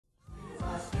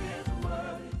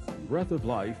Breath of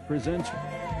Life presents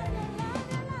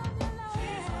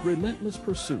Relentless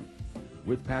Pursuit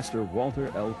with Pastor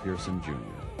Walter L. Pearson, Jr.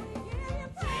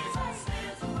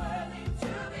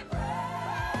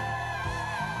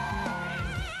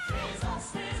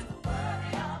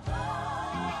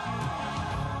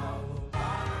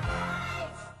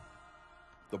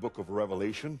 The book of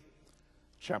Revelation,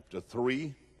 chapter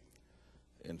 3.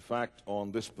 In fact,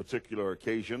 on this particular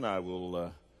occasion, I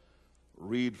will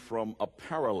read from a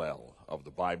parallel of the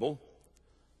Bible,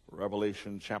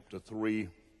 Revelation chapter 3,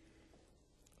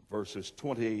 verses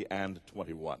 20 and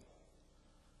 21.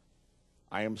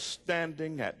 I am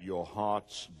standing at your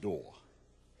heart's door,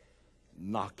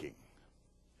 knocking.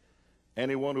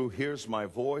 Anyone who hears my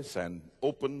voice and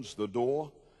opens the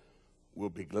door will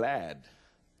be glad,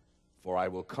 for I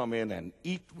will come in and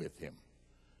eat with him,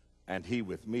 and he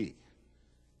with me.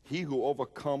 He who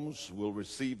overcomes will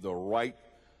receive the right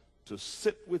to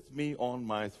sit with me on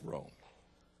my throne,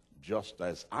 just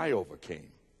as I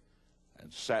overcame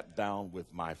and sat down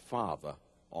with my Father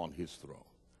on his throne.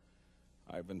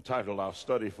 I've entitled our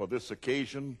study for this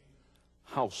occasion,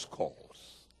 House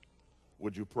Calls.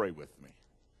 Would you pray with me?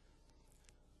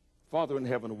 Father in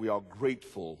heaven, we are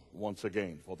grateful once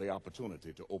again for the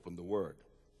opportunity to open the Word.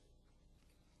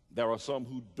 There are some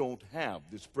who don't have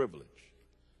this privilege,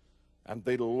 and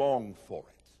they long for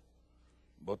it.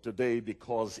 But today,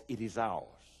 because it is ours,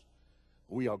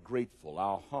 we are grateful.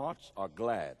 Our hearts are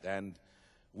glad, and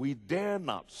we dare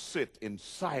not sit in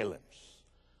silence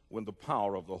when the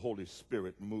power of the Holy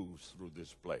Spirit moves through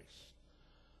this place.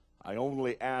 I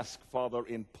only ask, Father,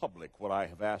 in public what I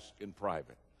have asked in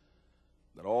private,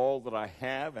 that all that I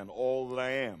have and all that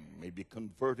I am may be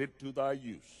converted to thy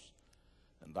use.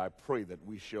 And I pray that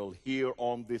we shall hear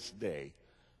on this day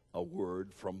a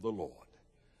word from the Lord.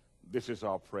 This is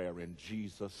our prayer in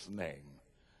Jesus' name.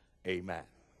 Amen.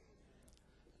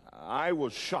 I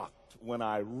was shocked when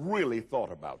I really thought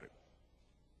about it.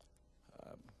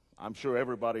 I'm sure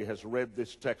everybody has read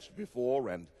this text before,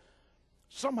 and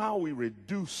somehow we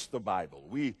reduce the Bible.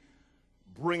 We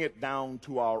bring it down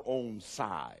to our own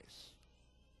size.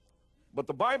 But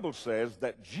the Bible says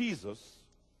that Jesus,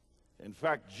 in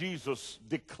fact, Jesus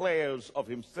declares of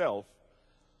himself,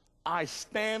 I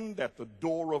stand at the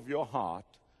door of your heart,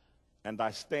 and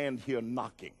I stand here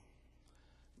knocking.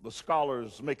 The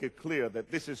scholars make it clear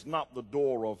that this is not the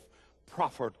door of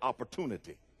proffered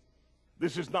opportunity.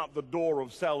 This is not the door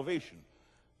of salvation.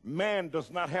 Man does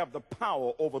not have the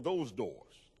power over those doors.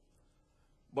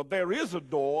 But there is a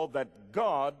door that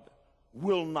God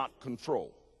will not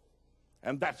control,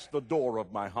 and that's the door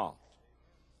of my heart.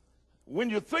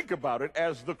 When you think about it,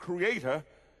 as the Creator,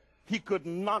 he could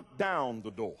knock down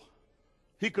the door.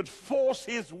 He could force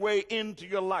his way into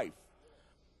your life.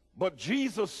 But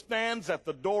Jesus stands at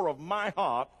the door of my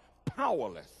heart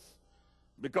powerless,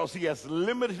 because he has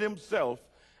limited himself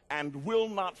and will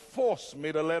not force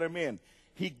me to let him in.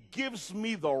 He gives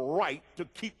me the right to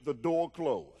keep the door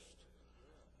closed.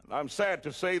 And I'm sad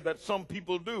to say that some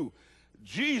people do.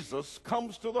 Jesus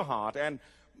comes to the heart, and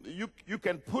you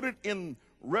can put it in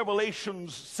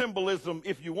Revelation's symbolism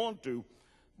if you want to,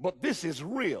 but this is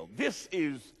real. This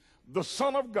is the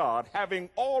Son of God having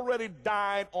already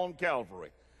died on Calvary.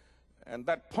 And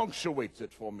that punctuates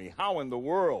it for me. How in the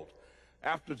world,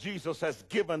 after Jesus has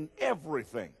given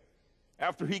everything,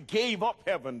 after he gave up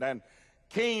heaven and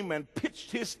came and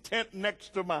pitched his tent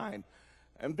next to mine,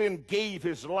 and then gave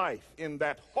his life in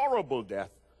that horrible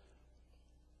death,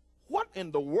 what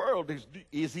in the world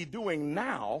is he doing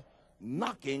now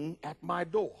knocking at my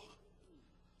door?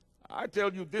 I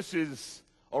tell you, this is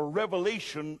a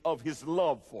revelation of his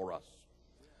love for us.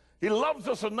 He loves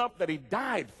us enough that he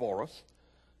died for us.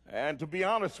 And to be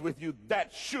honest with you,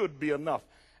 that should be enough.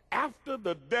 After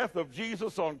the death of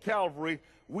Jesus on Calvary,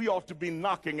 we ought to be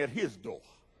knocking at his door.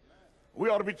 We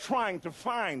ought to be trying to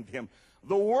find him.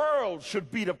 The world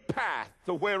should be the path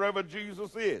to wherever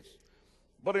Jesus is.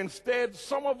 But instead,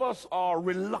 some of us are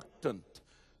reluctant.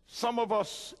 Some of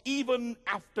us, even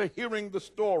after hearing the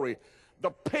story, the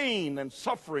pain and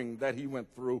suffering that he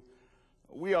went through,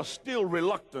 we are still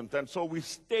reluctant, and so we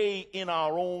stay in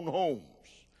our own homes.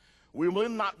 We will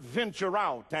not venture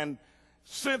out, and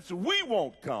since we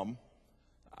won't come,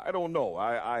 I don't know.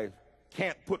 I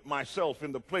can't put myself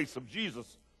in the place of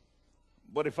Jesus,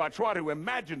 but if I try to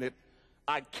imagine it,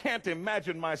 I can't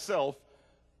imagine myself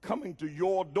coming to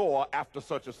your door after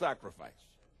such a sacrifice.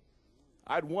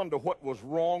 I'd wonder what was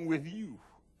wrong with you.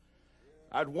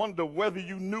 I'd wonder whether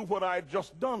you knew what I had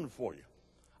just done for you.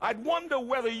 I'd wonder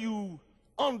whether you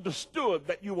understood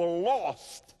that you were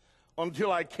lost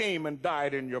until I came and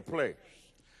died in your place.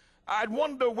 I'd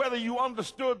wonder whether you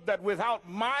understood that without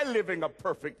my living a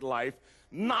perfect life,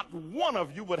 not one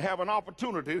of you would have an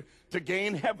opportunity to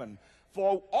gain heaven.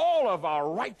 For all of our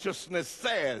righteousness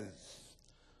says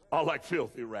are like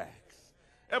filthy rags.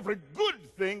 Every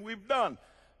good thing we've done.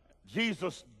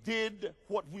 Jesus did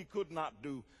what we could not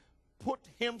do, put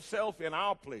himself in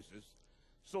our places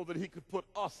so that he could put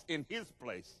us in his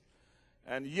place.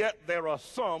 And yet there are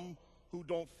some who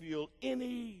don't feel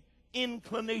any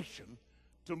inclination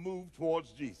to move towards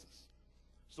Jesus.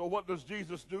 So what does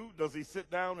Jesus do? Does he sit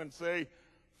down and say,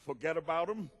 forget about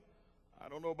him? I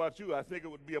don't know about you. I think it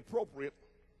would be appropriate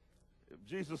if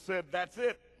Jesus said, that's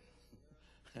it.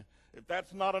 If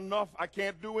that's not enough, I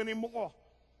can't do any more.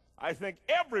 I think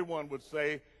everyone would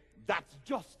say, that's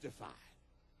justified.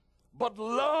 But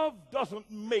love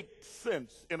doesn't make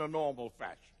sense in a normal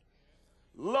fashion.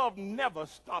 Love never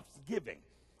stops giving.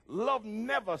 Love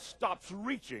never stops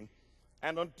reaching.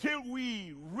 And until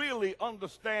we really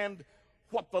understand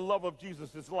what the love of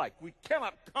Jesus is like, we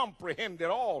cannot comprehend it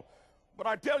all. But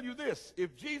I tell you this,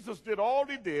 if Jesus did all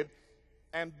he did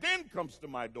and then comes to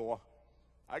my door,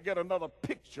 I get another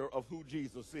picture of who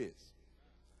Jesus is.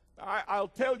 I'll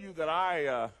tell you that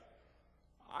I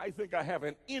think I have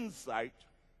an insight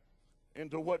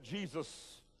into what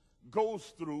Jesus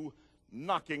goes through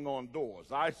knocking on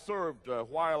doors. I served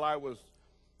while I was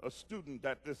a student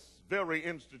at this very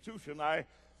institution. I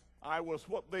was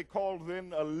what they called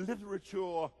then a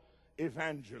literature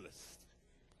evangelist.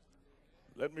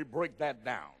 Let me break that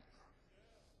down.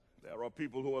 There are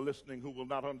people who are listening who will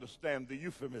not understand the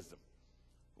euphemism.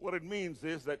 What it means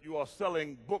is that you are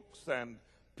selling books and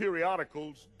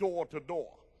periodicals door to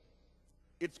door.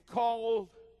 It's called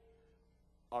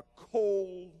a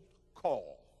cold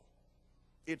call.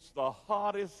 It's the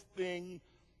hardest thing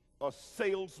a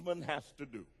salesman has to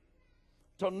do.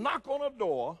 To knock on a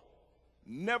door,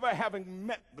 never having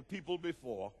met the people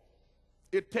before,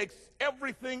 it takes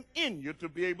everything in you to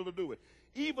be able to do it.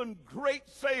 Even great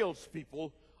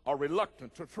salespeople are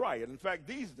reluctant to try it. In fact,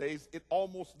 these days, it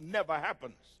almost never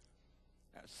happens.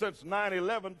 Since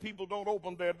 9/11, people don't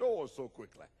open their doors so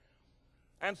quickly.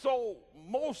 And so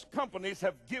most companies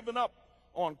have given up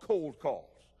on cold calls.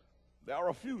 There are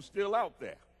a few still out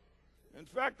there. In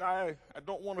fact, I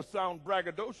don't want to sound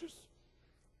braggadocious,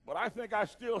 but I think I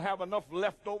still have enough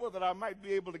left over that I might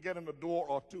be able to get in a door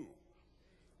or two.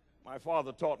 My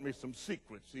father taught me some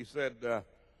secrets. He said,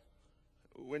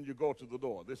 when you go to the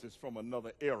door, this is from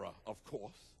another era, of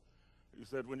course. He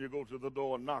said, when you go to the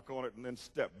door, knock on it and then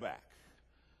step back,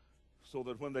 so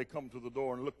that when they come to the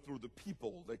door and look through the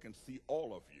peephole, they can see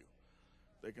all of you.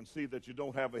 They can see that you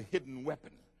don't have a hidden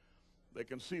weapon. They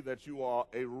can see that you are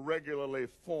a regularly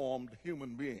formed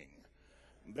human being.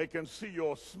 They can see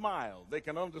your smile. They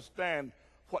can understand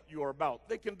what you're about.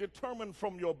 They can determine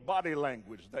from your body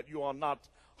language that you are not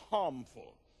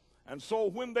harmful. And so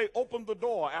when they open the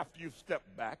door after you've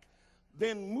stepped back,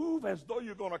 then move as though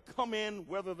you're going to come in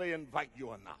whether they invite you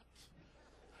or not.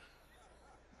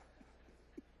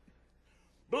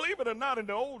 Believe it or not, in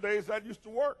the old days, that used to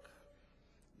work.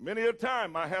 Many a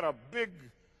time I had a big,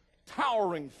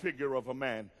 towering figure of a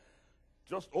man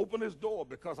just open his door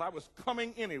because I was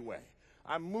coming anyway.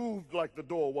 I moved like the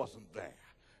door wasn't there,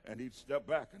 and he'd step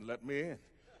back and let me in.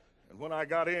 And when I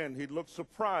got in, he'd look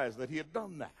surprised that he had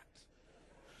done that.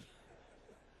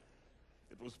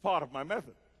 It was part of my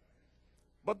method.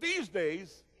 But these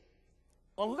days,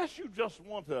 unless you just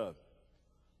want to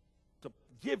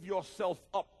give yourself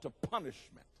up to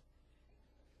punishment,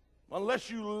 unless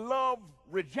you love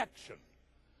rejection,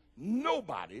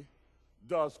 nobody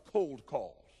does cold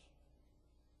calls.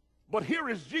 But here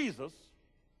is Jesus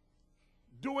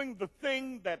doing the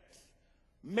thing that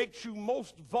makes you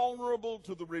most vulnerable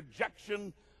to the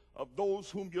rejection of those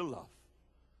whom you love.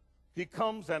 He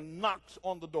comes and knocks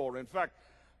on the door. In fact,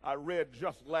 I read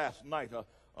just last night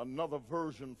another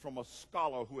version from a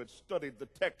scholar who had studied the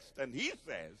text, and he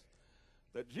says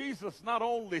that Jesus not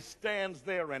only stands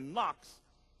there and knocks,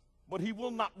 but he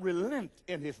will not relent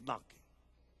in his knocking.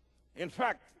 In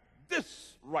fact,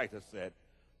 this writer said,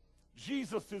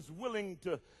 Jesus is willing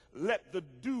to let the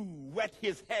dew wet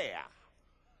his hair.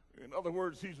 In other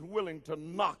words, he's willing to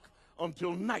knock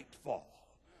until nightfall.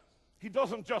 He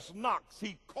doesn't just knock,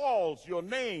 he calls your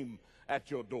name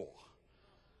at your door.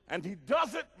 And he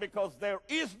does it because there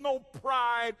is no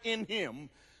pride in him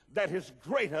that is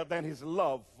greater than his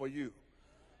love for you.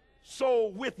 So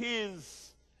with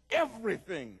his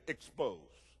everything exposed,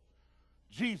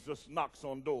 Jesus knocks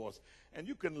on doors. And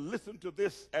you can listen to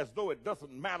this as though it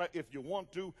doesn't matter if you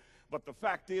want to, but the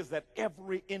fact is that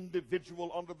every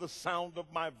individual under the sound of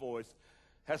my voice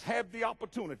has had the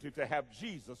opportunity to have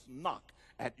Jesus knock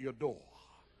at your door.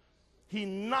 He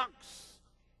knocks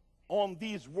on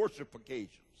these worship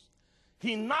occasions.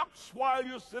 He knocks while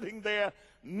you're sitting there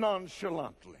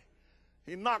nonchalantly.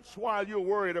 He knocks while you're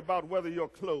worried about whether your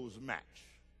clothes match.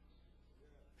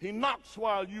 He knocks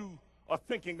while you are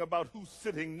thinking about who's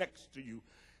sitting next to you.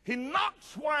 He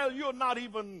knocks while you're not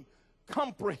even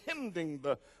comprehending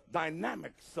the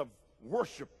dynamics of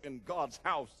worship in God's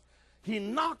house. He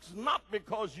knocks not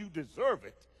because you deserve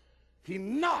it. He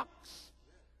knocks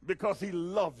because he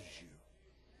loves you.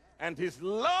 And his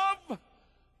love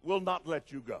will not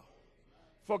let you go.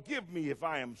 Forgive me if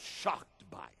I am shocked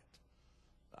by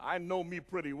it. I know me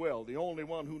pretty well. The only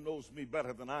one who knows me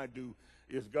better than I do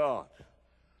is God.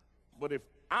 But if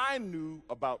I knew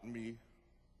about me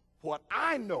what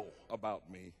I know about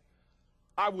me,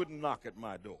 I wouldn't knock at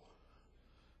my door.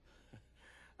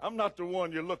 I'm not the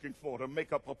one you're looking for to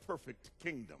make up a perfect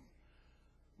kingdom.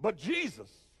 But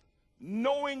Jesus,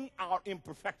 knowing our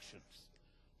imperfections,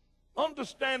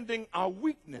 understanding our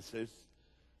weaknesses,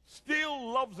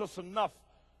 still loves us enough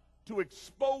to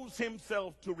expose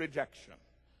himself to rejection.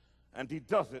 And he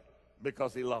does it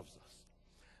because he loves us.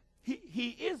 He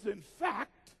is, in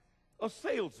fact, a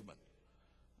salesman.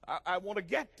 I want to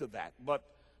get to that, but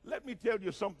let me tell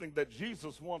you something that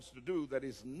Jesus wants to do that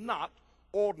is not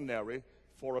ordinary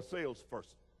for a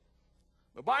salesperson.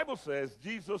 The Bible says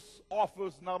Jesus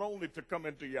offers not only to come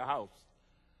into your house,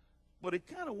 but he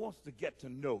kind of wants to get to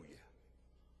know you.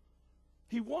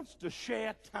 He wants to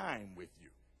share time with you.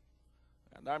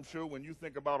 And I'm sure when you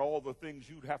think about all the things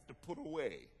you'd have to put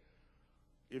away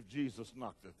if Jesus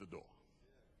knocked at the door.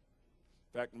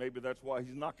 In fact, maybe that's why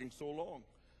he's knocking so long.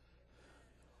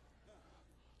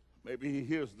 Maybe he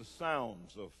hears the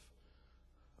sounds of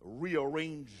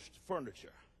rearranged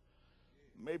furniture.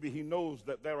 Maybe he knows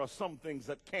that there are some things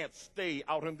that can't stay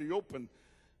out in the open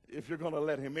if you're going to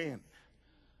let him in.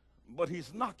 But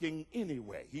he's knocking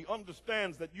anyway. He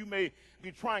understands that you may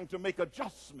be trying to make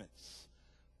adjustments,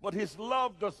 but his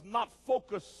love does not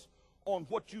focus on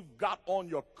what you've got on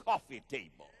your coffee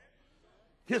table.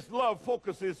 His love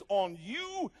focuses on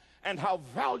you and how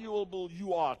valuable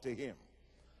you are to him.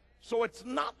 So it's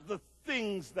not the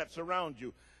things that surround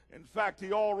you. In fact,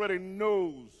 he already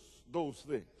knows those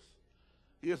things.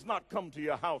 He has not come to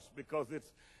your house because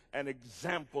it's an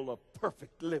example of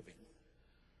perfect living.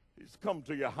 He's come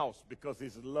to your house because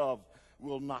his love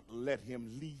will not let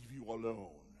him leave you alone.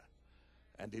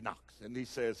 And he knocks and he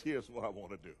says, here's what I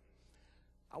want to do.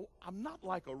 I'm not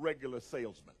like a regular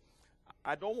salesman.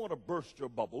 I don't want to burst your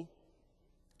bubble,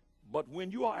 but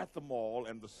when you are at the mall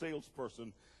and the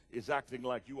salesperson is acting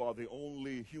like you are the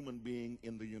only human being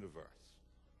in the universe,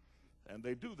 and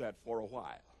they do that for a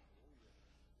while,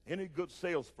 any good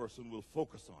salesperson will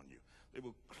focus on you. They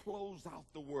will close out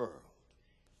the world.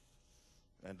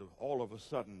 And all of a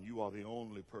sudden, you are the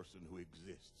only person who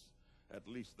exists. At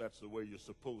least that's the way you're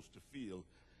supposed to feel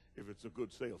if it's a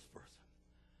good salesperson.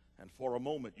 And for a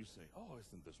moment, you say, oh,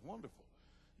 isn't this wonderful?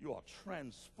 You are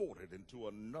transported into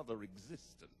another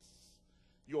existence.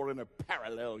 You're in a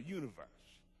parallel universe.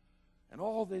 And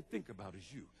all they think about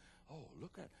is you. Oh,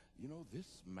 look at, this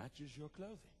matches your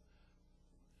clothing.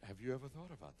 Have you ever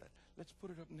thought about that? Let's put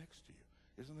it up next to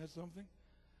you. Isn't that something?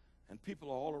 And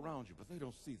people are all around you, but they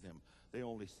don't see them. They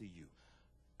only see you.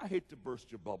 I hate to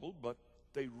burst your bubble, but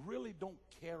they really don't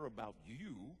care about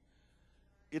you.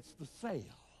 It's the sale.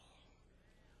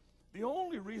 The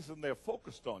only reason they're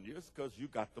focused on you is because you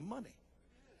got the money.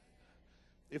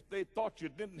 If they thought you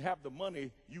didn't have the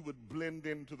money, you would blend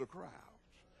into the crowd.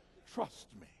 Trust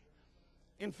me.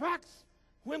 In fact,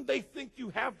 when they think you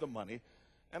have the money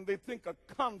and they think a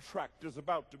contract is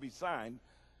about to be signed,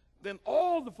 then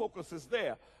all the focus is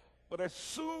there. But as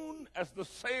soon as the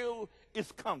sale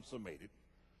is consummated,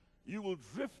 you will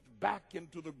drift back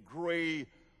into the gray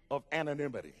of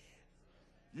anonymity.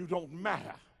 You don't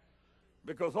matter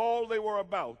because all they were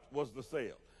about was the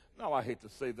sale. Now, I hate to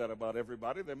say that about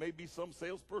everybody. There may be some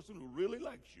salesperson who really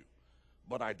likes you,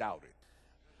 but I doubt it.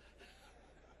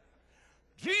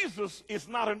 Jesus is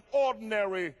not an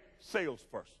ordinary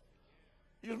salesperson.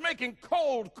 He's making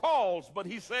cold calls, but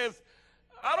he says,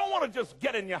 I don't want to just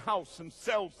get in your house and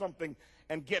sell something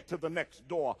and get to the next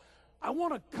door. I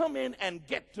want to come in and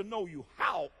get to know you.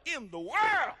 How in the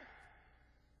world?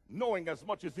 Knowing as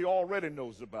much as he already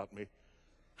knows about me,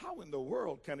 how in the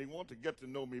world can he want to get to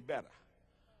know me better?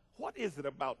 What is it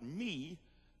about me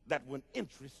that would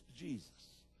interest Jesus?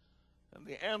 And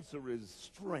the answer is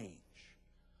strange.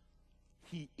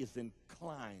 He is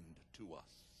inclined to us.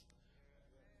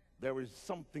 There is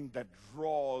something that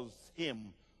draws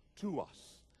him to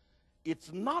us.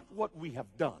 It's not what we have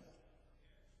done.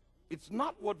 It's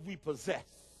not what we possess.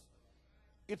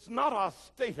 It's not our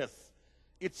status.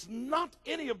 It's not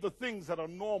any of the things that are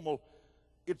normal.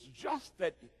 It's just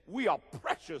that we are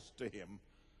precious to him.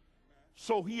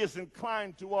 So he is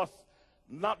inclined to us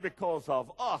not because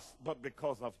of us, but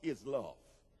because of his love.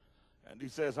 And he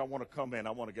says, I want to come in.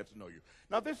 I want to get to know you.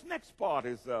 Now, this next part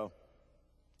is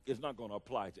not going to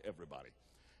apply to everybody.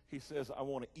 He says, I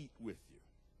want to eat with you.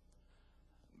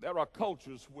 There are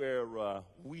cultures where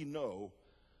we know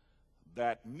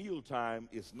that mealtime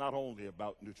is not only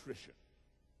about nutrition.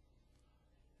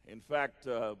 In fact,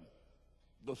 the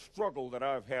struggle that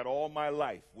I've had all my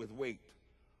life with weight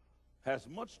has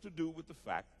much to do with the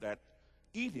fact that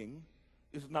eating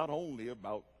is not only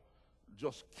about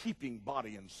just keeping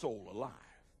body and soul alive.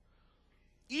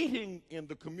 Eating in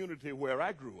the community where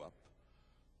I grew up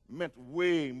meant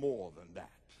way more than that.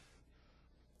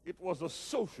 It was a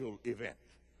social event.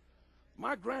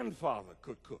 My grandfather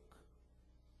could cook.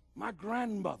 My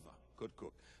grandmother could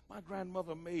cook. My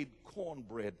grandmother made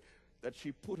cornbread that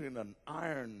she put in an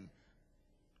iron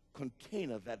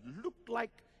container that looked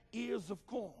like ears of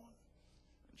corn.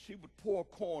 And she would pour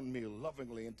cornmeal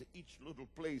lovingly into each little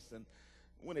place, and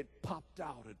when it popped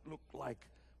out, it looked like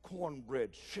cornbread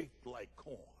shaped like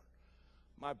corn.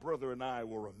 My brother and I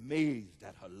were amazed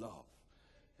at her love.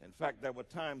 In fact, there were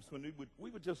times when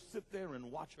we would just sit there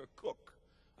and watch her cook.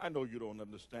 I know you don't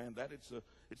understand that. It's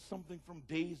something from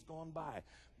days gone by.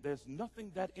 There's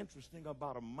nothing that interesting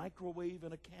about a microwave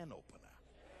and a can opener.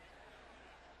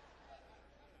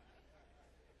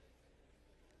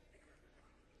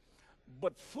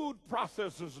 But food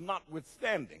processors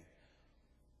notwithstanding,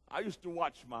 I used to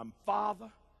watch my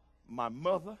father, my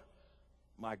mother,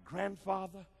 my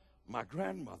grandfather, my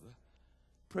grandmother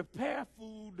prepare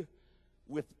food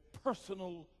with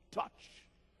personal touch.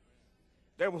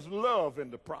 There was love in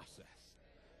the process.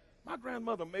 My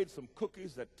grandmother made some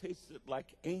cookies that tasted like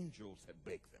angels had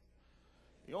baked them.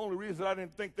 The only reason I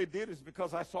didn't think they did is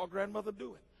because I saw grandmother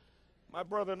do it. My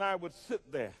brother and I would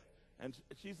sit there, and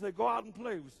she'd say, go out and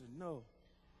play. We said, no.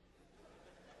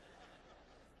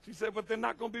 She said, but they're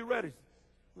not going to be ready.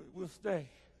 We'll stay.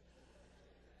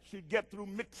 She'd get through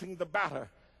mixing the batter,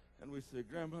 and we said,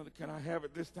 grandmother, can I have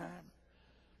it this time?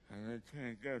 And I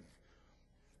can't get.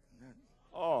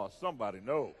 Oh, somebody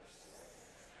knows.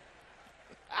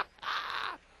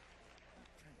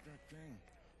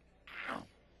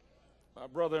 My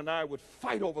brother and I would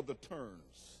fight over the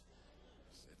turns.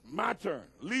 I said, my turn.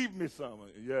 Leave me some.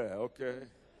 Yeah, okay.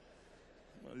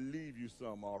 I'm going to leave you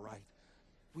some, all right.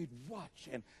 We'd watch,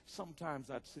 and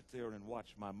sometimes I'd sit there and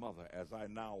watch my mother as I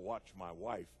now watch my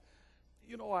wife.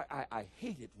 You know, I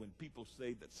hate it when people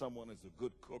say that someone is a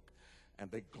good cook and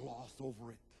they gloss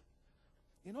over it.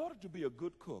 In order to be a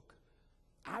good cook,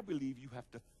 I believe you have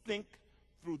to think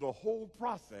through the whole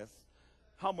process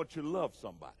how much you love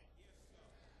somebody.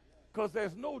 Because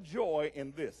there's no joy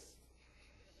in this.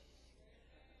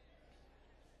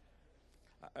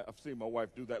 I've seen my wife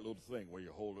do that little thing where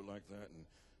you hold it like that and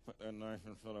put that knife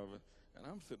in front of it. And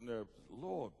I'm sitting there,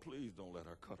 Lord, please don't let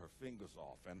her cut her fingers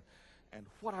off. And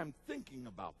what I'm thinking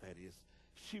about that is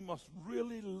she must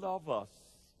really love us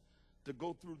to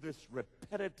go through this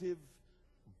repetitive,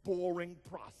 boring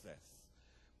process.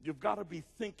 You've got to be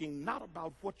thinking not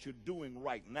about what you're doing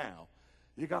right now.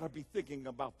 You got to be thinking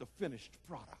about the finished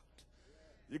product.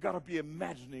 You got to be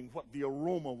imagining what the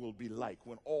aroma will be like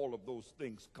when all of those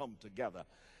things come together.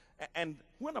 And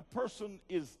when a person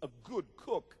is a good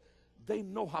cook, they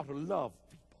know how to love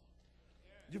people.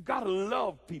 You've got to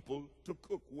love people to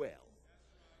cook well,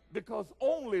 because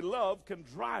only love can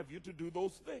drive you to do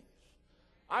those things.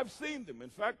 I've seen them. In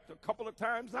fact, a couple of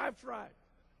times I've tried.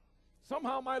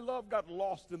 Somehow my love got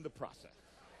lost in the process.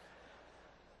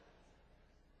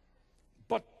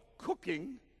 But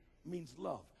cooking means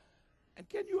love. And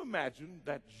can you imagine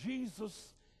that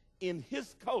Jesus, in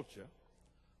his culture,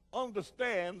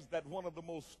 understands that one of the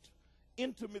most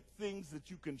intimate things that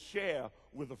you can share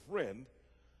with a friend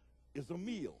is a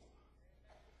meal?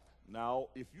 Now,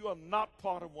 if you are not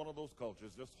part of one of those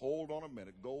cultures, just hold on a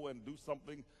minute. Go and do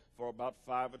something for about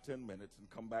 5 or 10 minutes and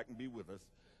come back and be with us,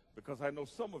 because I know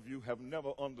some of you have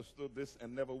never understood this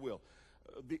and never will.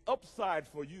 The upside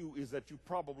for you is that you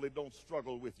probably don't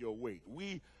struggle with your weight.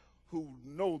 We who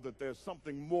know that there's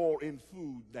something more in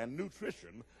food than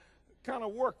nutrition kind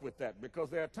of work with that, because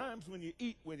there are times when you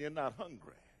eat when you're not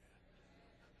hungry.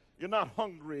 You're not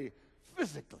hungry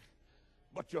physically,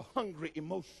 but you're hungry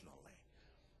emotionally.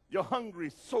 You're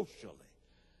hungry socially.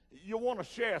 You want to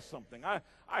share something. I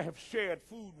have shared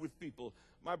food with people.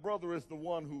 My brother is the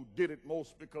one who did it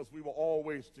most, because we were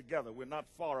always together. We're not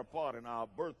far apart in our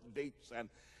birth dates,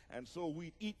 and so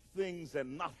we eat things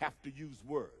and not have to use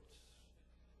words.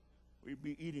 We'd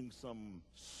be eating some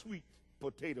sweet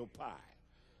potato pie,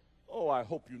 Oh, I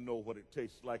hope you know what it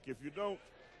tastes like. If you don't,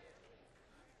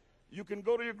 you can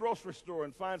go to your grocery store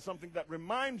and find something that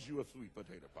reminds you of sweet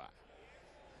potato pie.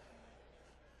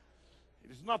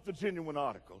 It is not the genuine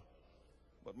article,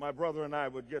 but my brother and I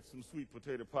would get some sweet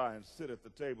potato pie and sit at the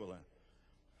table and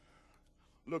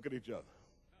look at each other.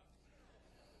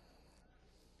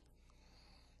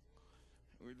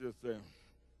 We just say,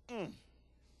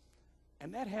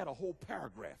 And that had a whole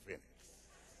paragraph in it.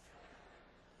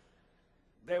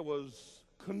 There was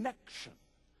connection.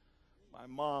 My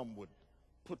mom would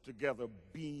put together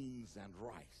beans and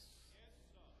rice.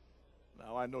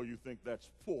 Now, I know you think that's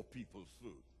poor people's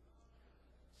food.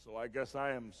 So I guess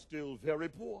I am still very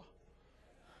poor.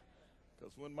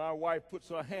 Because when my wife puts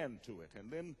her hand to it,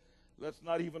 and then let's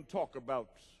not even talk about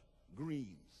greens.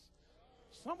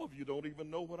 Some of you don't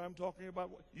even know what I'm talking about.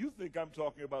 You think I'm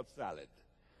talking about salad.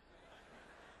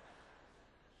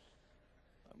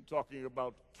 I'm talking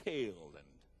about kale and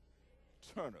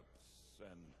turnips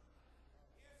and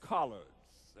collards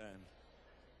and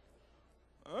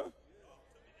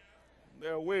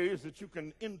there are ways that you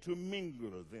can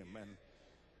intermingle them and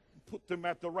put them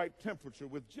at the right temperature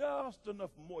with just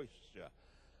enough moisture.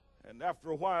 And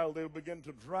after a while, they'll begin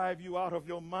to drive you out of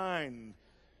your mind.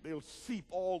 They'll seep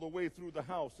all the way through the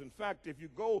house. In fact, if you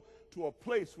go to a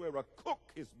place where a cook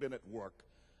has been at work,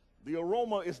 the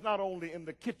aroma is not only in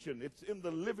the kitchen, it's in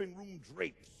the living room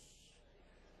drapes.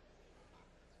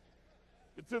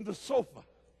 It's in the sofa.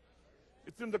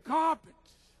 It's in the carpet.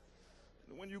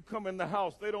 And when you come in the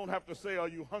house, they don't have to say, "Are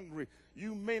you hungry?"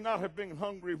 You may not have been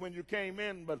hungry when you came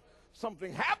in, but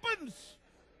something happens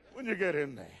when you get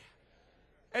in there.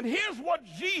 And here's what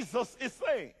Jesus is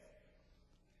saying.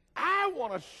 I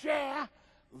want to share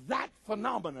that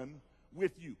phenomenon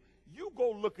with you. You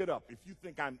go look it up if you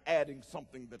think I'm adding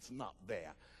something that's not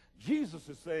there. Jesus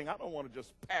is saying, I don't want to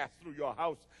just pass through your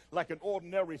house like an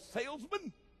ordinary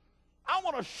salesman. I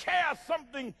want to share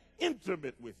something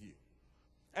intimate with you.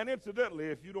 And incidentally,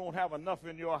 if you don't have enough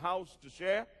in your house to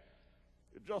share,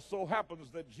 it just so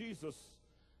happens that Jesus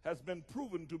has been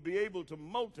proven to be able to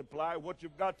multiply what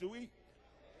you've got to eat.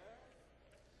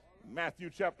 Matthew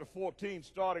chapter 14,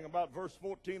 starting about verse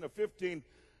 14 or 15,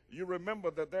 you remember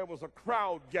that there was a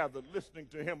crowd gathered listening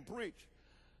to him preach.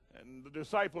 And the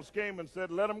disciples came and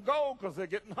said, "Let them go because they're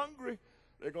getting hungry.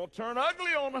 They're going to turn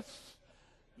ugly on us."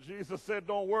 Jesus said,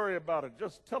 "Don't worry about it.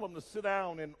 Just tell them to sit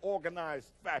down in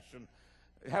organized fashion.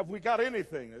 Have we got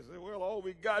anything?" They said, "Well, all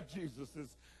we got, Jesus,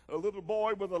 is a little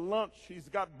boy with a lunch. He's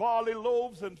got barley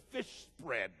loaves and fish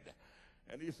spread."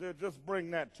 And he said, "Just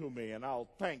bring that to me, and I'll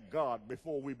thank God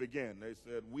before we begin." They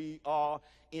said, "We are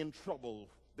in trouble."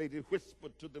 They did whisper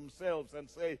to themselves and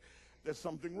say, "There's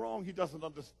something wrong. He doesn't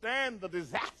understand the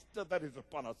disaster that is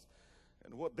upon us."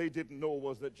 And what they didn't know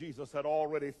was that Jesus had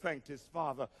already thanked his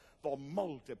Father for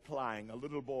multiplying a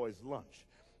little boy's lunch.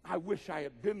 I wish I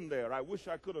had been there. I wish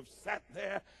I could have sat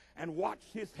there and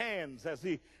watched his hands as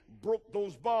he broke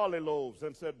those barley loaves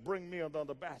and said, "Bring me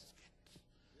another basket."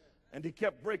 And he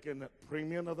kept breaking it, "Bring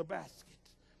me another basket,"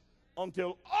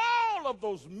 until all of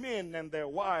those men and their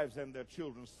wives and their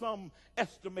children, some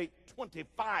estimate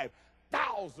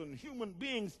 25,000 human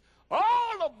beings,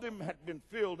 all of them had been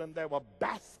filled, and there were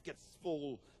baskets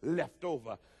full left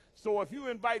over. So if you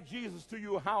invite Jesus to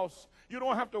your house, you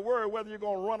don't have to worry whether you're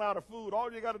going to run out of food.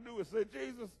 All you got to do is say,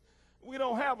 "Jesus, we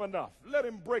don't have enough. Let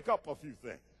him break up a few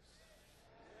things."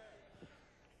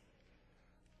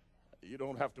 You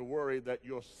don't have to worry that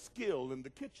your skill in the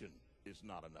kitchen is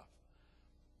not enough.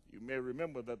 You may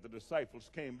remember that the disciples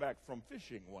came back from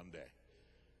fishing one day.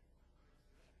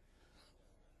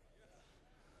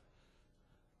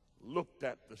 Looked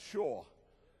at the shore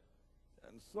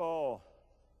and saw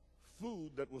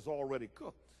food that was already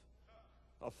cooked,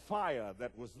 a fire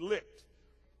that was lit.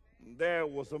 There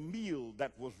was a meal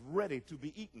that was ready to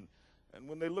be eaten. And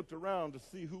when they looked around to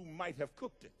see who might have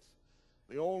cooked it,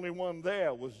 the only one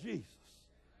there was Jesus.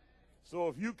 So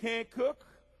if you can't cook,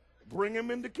 bring him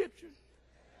in the kitchen.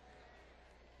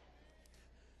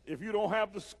 If you don't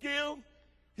have the skill,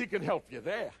 he can help you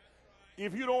there.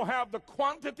 If you don't have the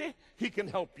quantity, he can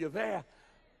help you there.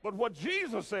 But what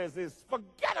Jesus says is,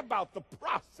 forget about the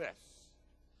process.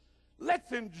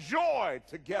 Let's enjoy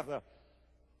together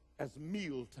as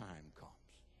mealtime comes.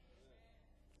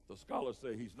 The scholars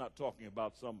say he's not talking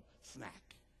about some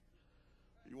snack.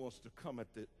 He wants to come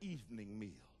at the evening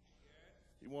meal.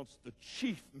 He wants the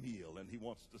chief meal, and he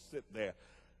wants to sit there.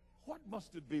 What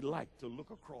must it be like to look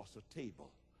across a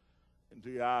table into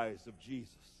the eyes of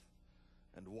Jesus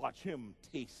and watch him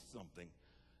taste something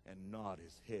and nod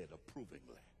his head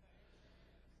approvingly?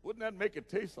 Wouldn't that make it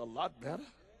taste a lot better?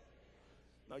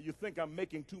 Now, you think I'm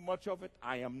making too much of it?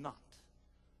 I am not.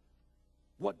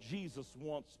 what Jesus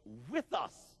wants with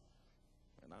us.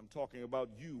 And I'm talking about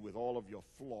you with all of your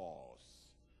flaws,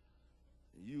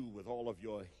 you with all of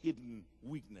your hidden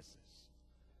weaknesses.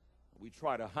 We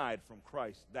try to hide from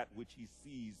Christ that which he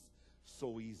sees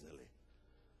so easily.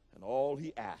 And all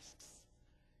he asks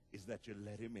is that you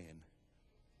let him in,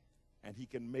 and he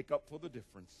can make up for the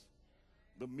difference.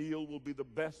 The meal will be the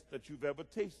best that you've ever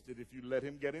tasted if you let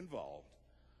him get involved.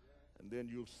 And then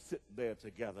you'll sit there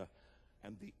together,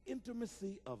 and the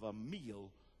intimacy of a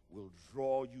meal will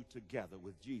draw you together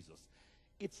with Jesus.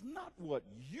 It's not what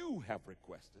you have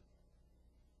requested.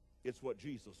 It's what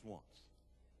Jesus wants.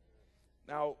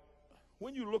 Now,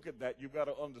 when you look at that, you've got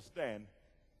to understand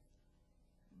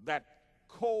that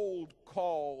cold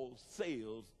call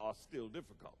sales are still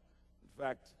difficult. In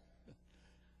fact,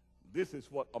 this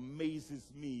is what amazes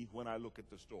me when I look at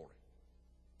the story.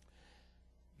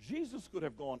 Jesus could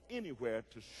have gone anywhere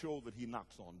to show that he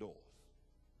knocks on doors.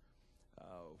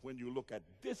 When you look at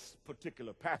this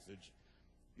particular passage,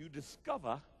 you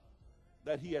discover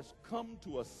that he has come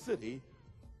to a city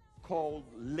called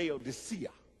Laodicea.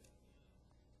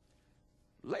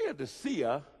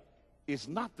 Laodicea is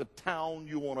not the town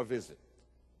you want to visit.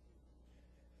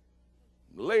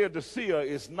 Laodicea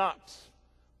is not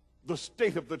the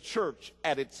state of the church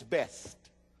at its best.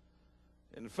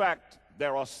 In fact,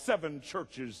 there are 7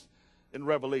 churches in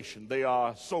Revelation. They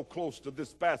are so close to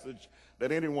this passage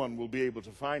that anyone will be able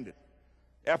to find it.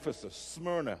 Ephesus,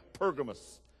 Smyrna,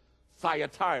 Pergamos,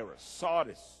 Thyatira,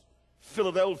 Sardis,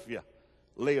 Philadelphia,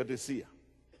 Laodicea.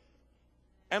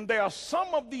 And there are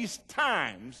some of these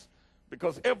times,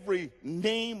 because every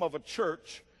name of a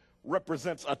church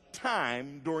represents a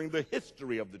time during the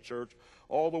history of the church,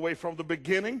 all the way from the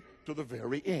beginning to the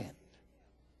very end.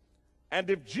 And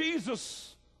if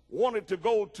Jesus wanted to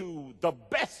go to the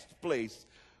best place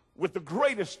with the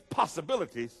greatest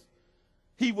possibilities,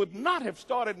 he would not have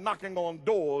started knocking on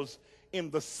doors in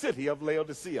the city of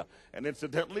Laodicea. And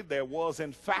incidentally, there was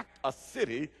in fact a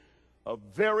city, a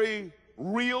very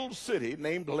real city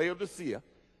named Laodicea.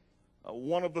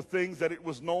 One of the things that it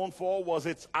was known for was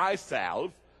its eye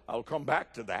salve. I'll come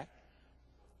back to that.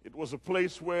 It was a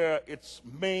place where its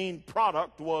main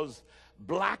product was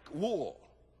black wool.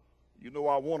 You know,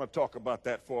 I want to talk about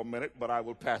that for a minute, but I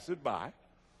will pass it by.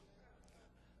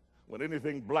 When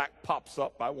anything black pops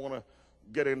up, I want to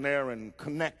get in there and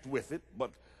connect with it,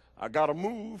 but I got to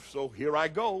move, so here I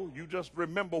go. You just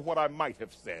remember what I might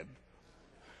have said.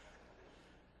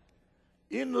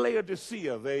 In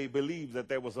Laodicea, they believed that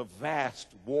there was a vast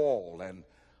wall and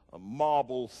a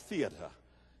marble theater.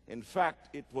 In fact,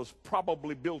 it was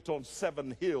probably built on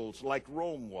 7 hills like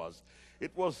Rome was.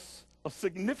 It was a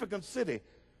significant city,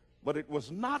 but it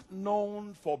was not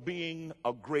known for being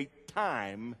a great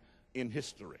time in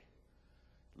history.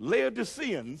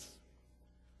 Laodiceans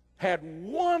had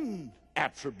one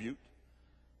attribute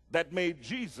that made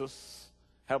Jesus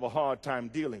have a hard time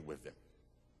dealing with them.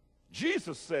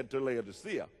 Jesus said to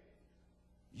Laodicea,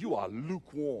 "You are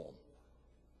lukewarm."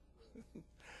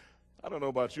 I don't know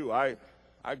about you.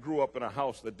 I grew up in a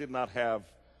house that did not have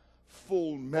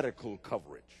full medical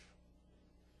coverage.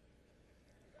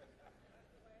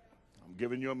 I'm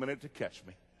giving you a minute to catch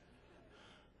me.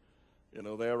 You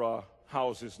know, there are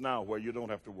houses now where you don't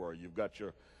have to worry. You've got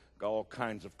all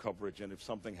kinds of coverage, and if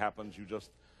something happens, you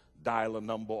just dial a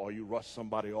number or you rush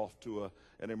somebody off to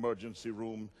an emergency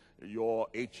room. Your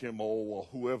HMO or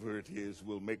whoever it is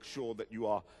will make sure that you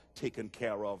are taken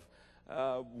care of.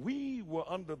 We were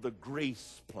under the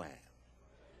grace plan.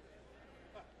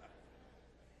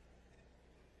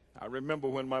 I remember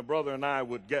when my brother and I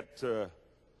would get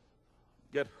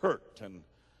hurt and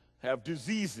have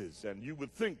diseases, and you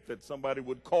would think that somebody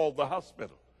would call the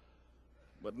hospital,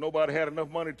 but nobody had enough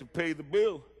money to pay the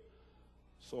bill.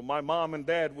 So my mom and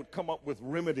dad would come up with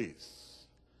remedies.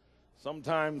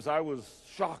 Sometimes I was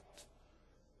shocked.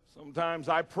 Sometimes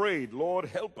I prayed, "Lord,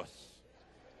 help us.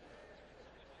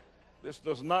 This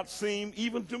does not seem,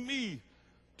 even to me,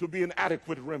 to be an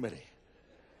adequate remedy."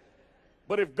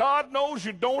 But if God knows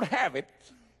you don't have it,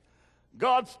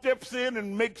 God steps in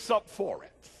and makes up for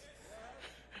it.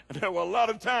 And there were a lot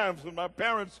of times when my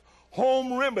parents'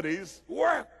 home remedies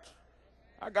worked.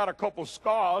 I got a couple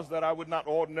scars that I would not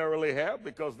ordinarily have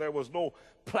because there was no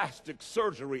plastic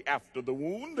surgery after the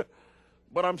wound.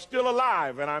 But I'm still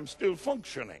alive and I'm still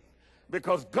functioning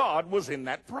because God was in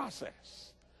that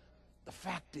process. The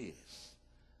fact is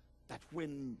that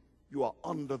when you are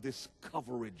under this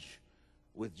coverage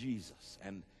with Jesus,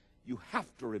 and you have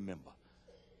to remember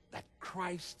that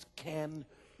Christ can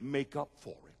make up for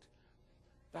it,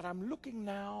 that I'm looking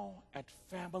now at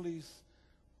families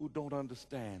who don't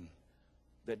understand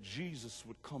that Jesus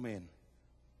would come in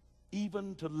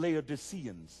even to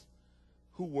Laodiceans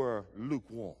who were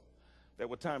lukewarm. There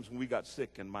were times when we got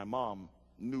sick and my mom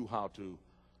knew how to,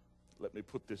 let me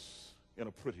put this in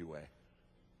a pretty way,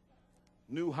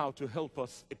 knew how to help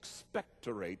us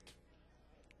expectorate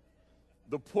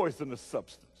the poisonous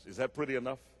substance. Is that pretty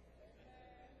enough?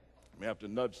 I may have to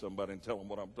nudge somebody and tell them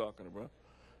what I'm talking about.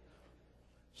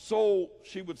 So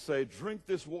she would say, drink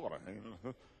this water.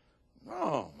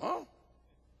 No, Mom.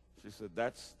 She said,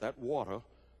 that water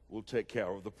will take care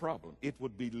of the problem. It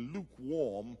would be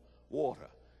lukewarm water.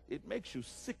 It makes you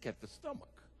sick at the stomach.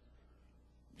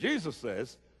 Jesus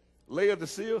says,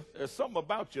 Laodicea, there's something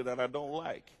about you that I don't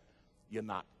like. You're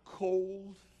not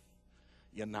cold.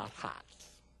 You're not hot.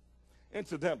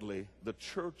 Incidentally, the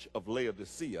church of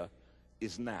Laodicea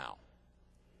is now.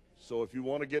 So if you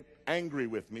want to get angry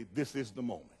with me, this is the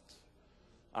moment.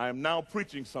 I am now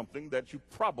preaching something that you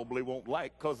probably won't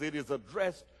like because it is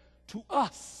addressed to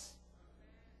us.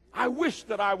 I wish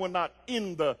that I were not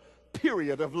in the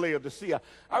period of Laodicea.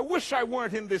 I wish I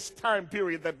weren't in this time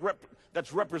period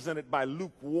that's represented by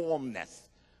lukewarmness.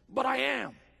 But I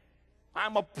am.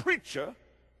 I'm a preacher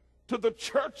to the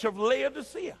church of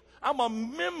Laodicea. I'm a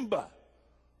member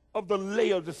of the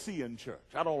Laodicean church.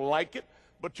 I don't like it,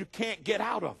 but you can't get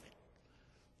out of it.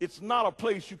 It's not a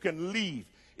place you can leave.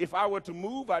 If I were to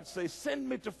move, I'd say, send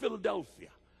me to Philadelphia.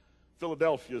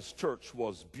 Philadelphia's church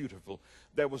was beautiful.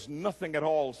 There was nothing at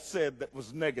all said that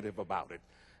was negative about it.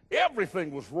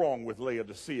 Everything was wrong with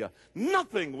Laodicea.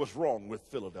 Nothing was wrong with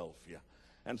Philadelphia.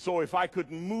 And so if I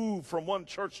could move from one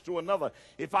church to another,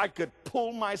 if I could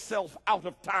pull myself out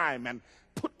of time and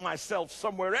put myself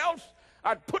somewhere else,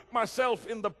 I'd put myself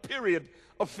in the period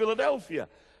of Philadelphia.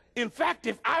 In fact,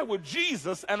 if I were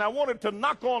Jesus and I wanted to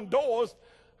knock on doors,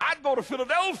 I'd go to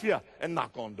Philadelphia and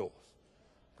knock on doors.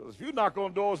 Because if you knock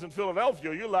on doors in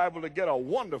Philadelphia, you're liable to get a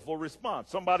wonderful response.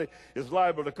 Somebody is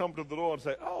liable to come to the door and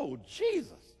say, oh,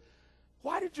 Jesus,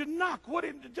 why did you knock? What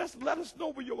didn't you just let us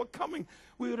know when you were coming?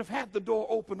 We would have had the door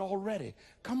open already.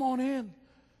 Come on in.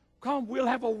 Come, we'll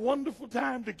have a wonderful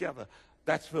time together.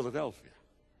 That's Philadelphia.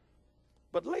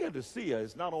 But Laodicea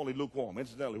is not only lukewarm.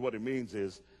 Incidentally, what it means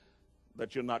is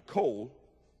that you're not cold,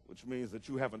 which means that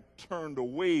you haven't turned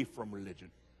away from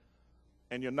religion.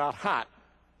 And you're not hot.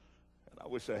 And I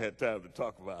wish I had time to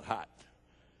talk about hot.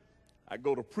 I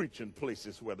go to preach in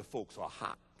places where the folks are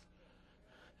hot.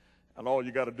 And all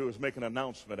you got to do is make an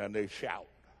announcement and they shout.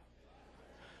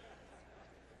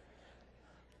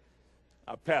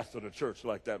 I pastored a church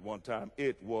like that one time.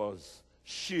 It was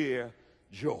sheer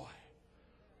joy.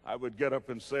 I would get up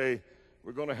and say,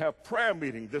 we're going to have prayer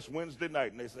meeting this Wednesday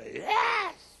night. And they say,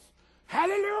 yes,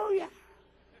 hallelujah.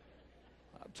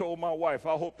 I told my wife,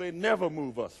 I hope they never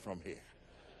move us from here.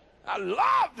 I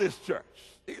love this church.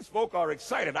 These folk are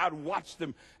excited. I'd watch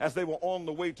them as they were on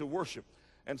the way to worship.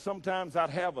 And sometimes I'd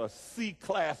have a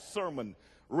C-class sermon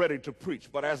ready to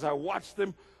preach. But as I watched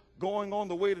them going on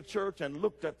the way to church and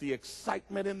looked at the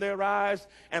excitement in their eyes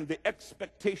and the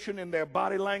expectation in their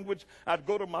body language, I'd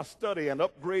go to my study and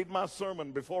upgrade my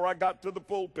sermon before I got to the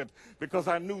pulpit because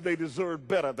I knew they deserved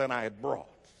better than I had brought.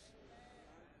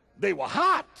 They were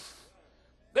hot.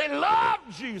 They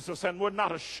loved Jesus and were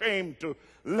not ashamed to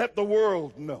let the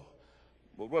world know.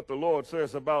 But what the Lord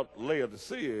says about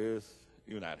Laodicea is,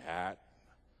 you're not hot.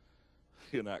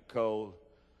 You're not cold.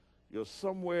 You're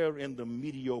somewhere in the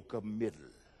mediocre middle.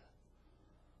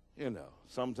 You know,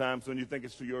 sometimes when you think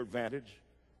it's to your advantage,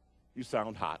 you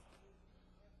sound hot.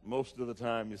 Most of the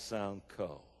time you sound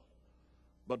cold.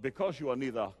 But because you are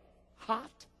neither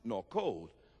hot nor cold,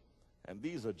 and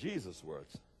these are Jesus'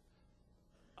 words,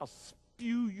 I'll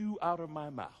spew you out of my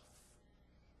mouth.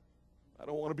 I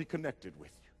don't want to be connected with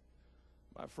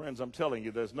you. My friends, I'm telling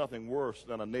you, there's nothing worse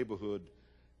than a neighborhood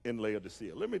in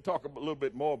Laodicea. Let me talk a little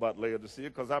bit more about Laodicea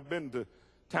because I've been to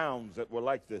towns that were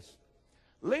like this.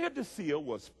 Laodicea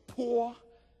was poor,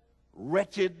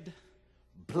 wretched,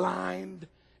 blind,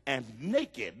 and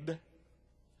naked,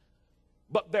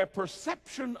 but their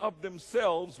perception of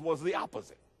themselves was the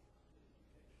opposite.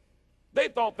 They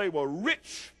thought they were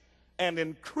rich and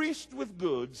increased with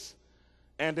goods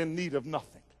and in need of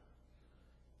nothing.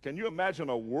 Can you imagine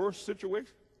a worse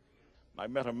situation? I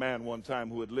met a man one time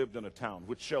who had lived in a town,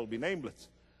 which shall be nameless.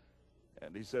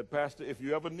 And he said, Pastor, if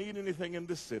you ever need anything in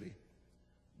this city,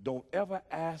 don't ever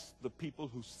ask the people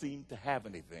who seem to have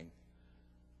anything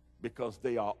because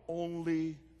they are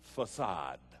only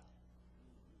facade.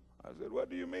 I said, what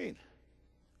do you mean?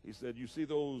 He said, you see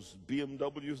those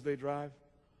BMWs they drive?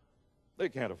 They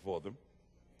can't afford them.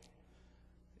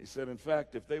 He said, in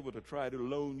fact, if they were to try to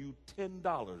loan you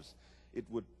 $10, it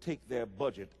would take their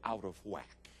budget out of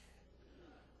whack.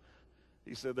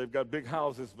 He said, they've got big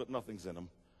houses, but nothing's in them.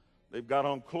 They've got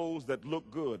on clothes that look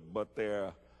good, but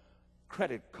their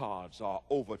credit cards are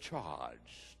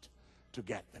overcharged to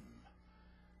get them.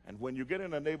 And when you get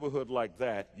in a neighborhood like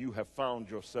that, you have found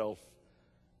yourself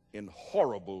in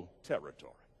horrible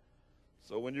territory.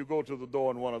 So when you go to the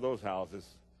door in one of those houses,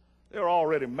 they're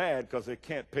already mad because they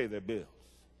can't pay their bills.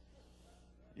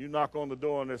 You knock on the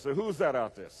door and they say, "Who's that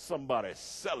out there?" "Somebody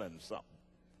selling something."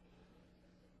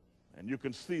 And you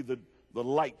can see the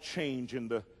light change in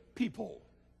the peephole.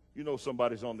 You know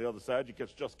somebody's on the other side. You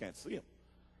just can't see them.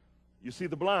 You see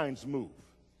the blinds move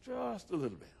just a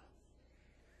little bit.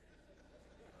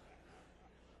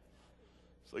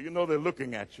 So you know they're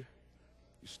looking at you.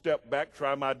 You step back,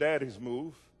 try my daddy's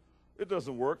move. It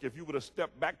doesn't work. If you would have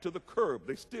stepped back to the curb,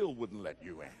 they still wouldn't let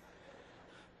you in.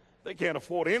 They can't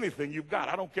afford anything you've got.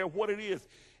 I don't care what it is.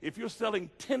 If you're selling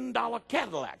 $10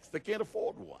 Cadillacs, they can't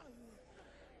afford one.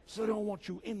 So they don't want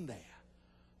you in there.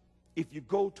 If you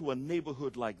go to a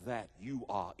neighborhood like that, you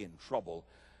are in trouble.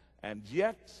 And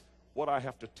yet, what I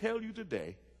have to tell you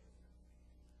today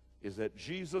is that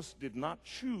Jesus did not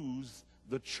choose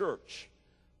the church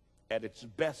at its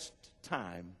best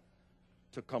time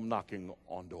to come knocking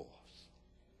on doors.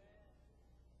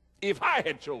 If I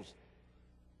had chosen,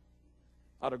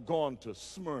 I'd have gone to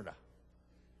Smyrna,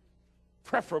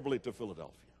 preferably to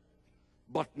Philadelphia,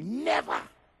 but never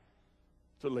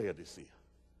to Laodicea.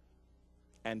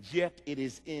 And yet it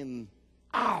is in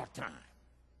our time.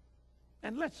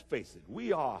 And let's face it,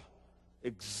 we are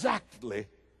exactly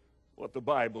what the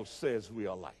Bible says we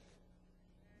are like.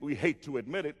 We hate to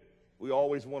admit it. We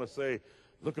always want to say,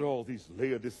 "Look at all these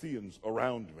Laodiceans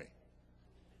around me."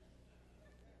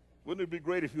 Wouldn't it be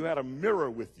great if you had a mirror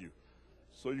with you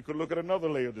so you could look at another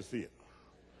Laodicean?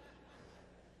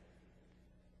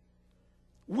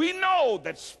 We know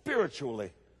that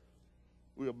spiritually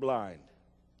we are blind.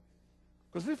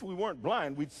 Because if we weren't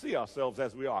blind, we'd see ourselves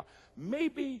as we are.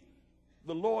 Maybe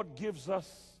the Lord gives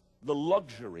us the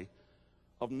luxury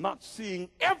of not seeing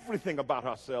everything about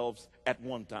ourselves at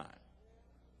one time.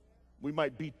 We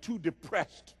might be too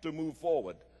depressed to move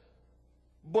forward,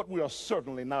 but we are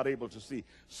certainly not able to see.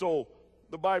 So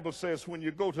the Bible says when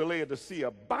you go to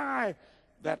Laodicea, buy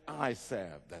that eye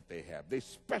salve that they have. They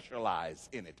specialize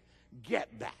in it. Get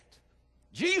that.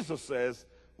 Jesus says,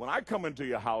 when I come into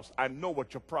your house, I know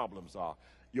what your problems are.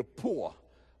 You're poor,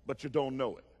 but you don't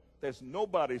know it. There's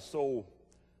nobody so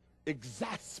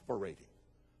exasperating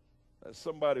as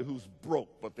somebody who's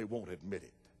broke, but they won't admit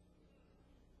it.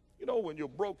 You know, when you're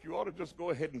broke, you ought to just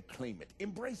go ahead and claim it.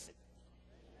 Embrace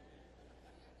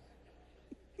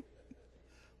it.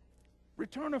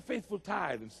 Return a faithful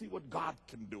tithe and see what God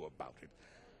can do about it.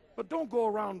 But don't go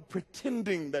around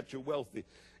pretending that you're wealthy.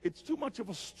 It's too much of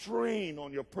a strain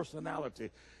on your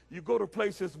personality. You go to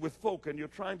places with folk and you're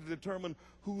trying to determine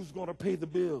who's going to pay the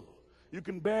bill. You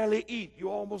can barely eat. You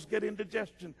almost get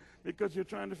indigestion because you're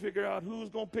trying to figure out who's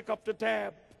going to pick up the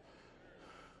tab.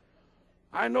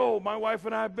 I know my wife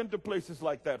and I have been to places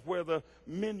like that where the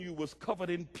menu was covered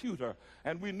in pewter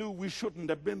and we knew we shouldn't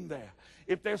have been there.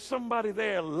 If there's somebody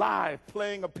there live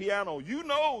playing a piano, you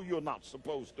know you're not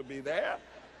supposed to be there.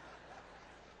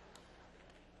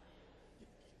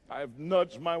 I've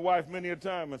nudged my wife many a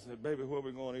time and said, "Baby, where are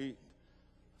we going to eat?"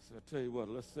 I said, "I tell you what,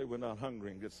 let's say we're not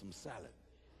hungry and get some salad."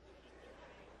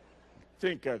 I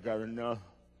think I got enough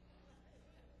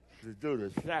to do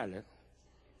the salad.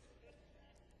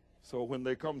 So when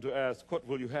they come to ask, "What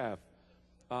will you have?"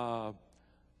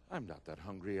 I'm not that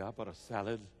hungry. How about a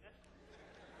salad?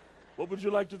 What would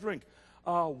you like to drink?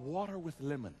 Water with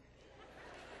lemon.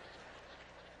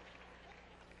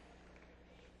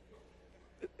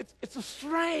 It's a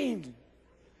strain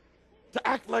to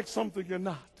act like something you're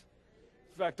not.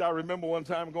 In fact, I remember one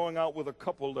time going out with a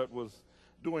couple that was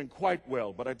doing quite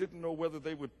well, but I didn't know whether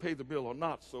they would pay the bill or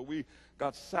not, so we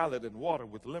got salad and water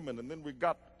with lemon, and then we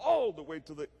got all the way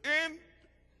to the end,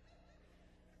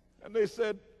 and they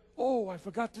said, "Oh, I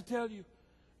forgot to tell you,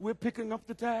 we're picking up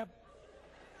the tab."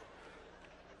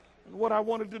 And what I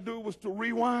wanted to do was to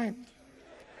rewind.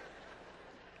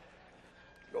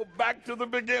 Go back to the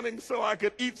beginning so I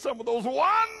could eat some of those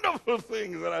wonderful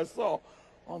things that I saw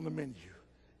on the menu.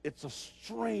 It's a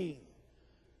strain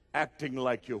acting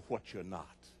like you're what you're not.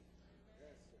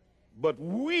 But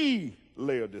we,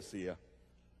 Laodicea,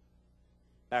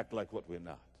 act like what we're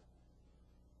not.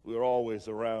 We're always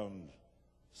around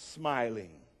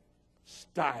smiling,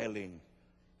 styling,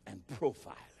 and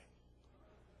profiling.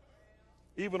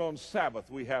 Even on Sabbath,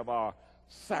 we have our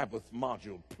Sabbath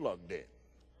module plugged in.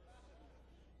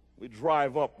 We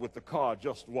drive up with the car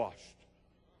just washed.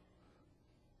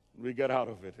 We get out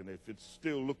of it, and if it's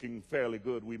still looking fairly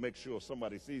good, we make sure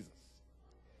somebody sees us.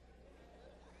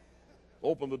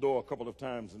 Open the door a couple of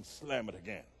times and slam it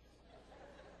again.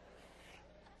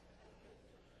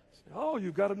 Say, oh,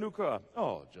 you got a new car.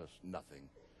 Oh, just nothing.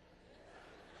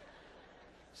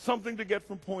 Something to get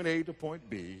from point A to point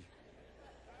B.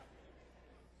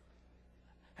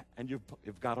 And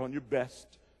you've got on your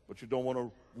best, but you don't want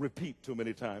to repeat too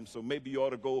many times. So maybe you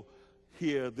ought to go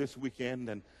here this weekend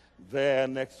and there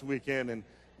next weekend and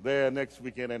there next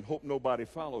weekend and hope nobody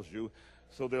follows you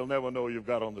so they'll never know you've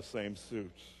got on the same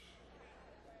suit.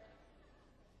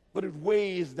 But it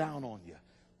weighs down on you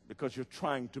because you're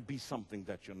trying to be something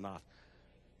that you're not.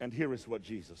 And here is what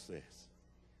Jesus says.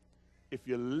 If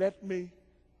you let me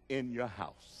in your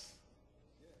house,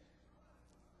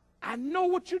 I know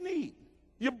what you need.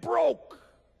 You're broke.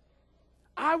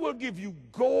 I will give you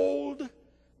gold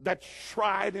that's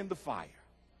tried in the fire.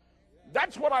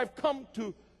 That's what I've come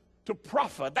to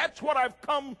proffer. That's what I've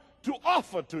come to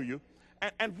offer to you.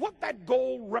 And what that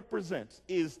gold represents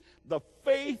is the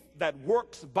faith that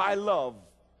works by love.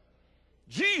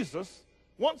 Jesus,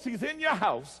 once he's in your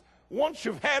house, once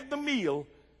you've had the meal,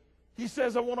 he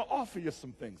says, I want to offer you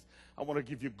some things. I want to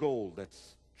give you gold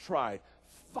that's tried.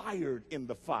 Fired in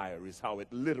the fire is how it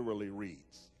literally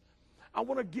reads. I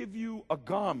want to give you a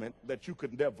garment that you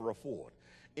could never afford.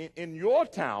 In your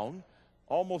town,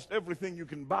 almost everything you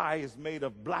can buy is made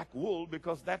of black wool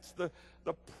because that's the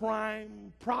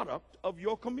prime product of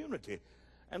your community.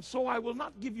 And so I will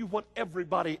not give you what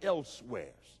everybody else wears.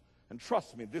 And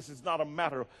trust me, this is not a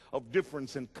matter of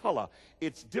difference in color.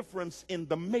 It's difference in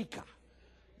the maker.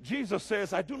 Jesus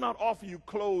says, I do not offer you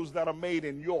clothes that are made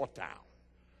in your town.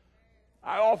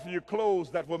 I offer you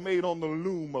clothes that were made on the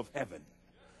loom of heaven.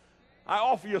 I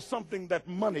offer you something that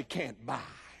money can't buy.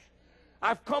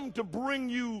 I've come to bring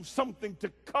you something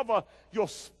to cover your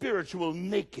spiritual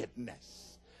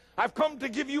nakedness. I've come to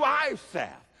give you eye salve.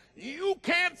 You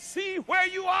can't see where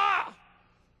you are.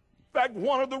 In fact,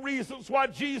 one of the reasons why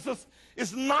Jesus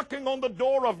is knocking on the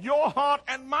door of your heart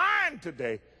and mine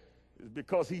today is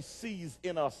because he sees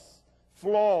in us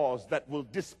flaws that will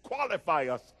disqualify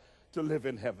us to live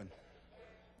in heaven.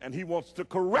 And he wants to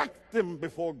correct them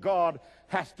before God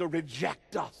has to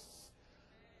reject us.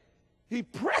 He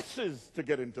presses to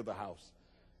get into the house.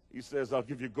 He says, I'll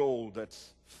give you gold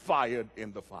that's fired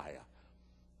in the fire.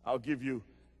 I'll give you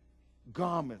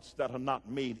garments that are not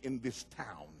made in this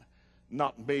town,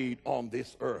 not made on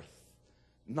this earth,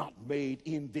 not made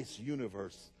in this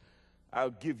universe. I'll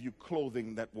give you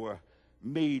clothing that were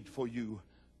made for you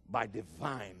by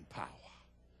divine power.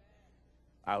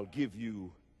 I'll give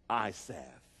you eye salve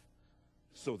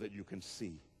so that you can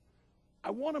see.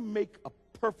 I want to make a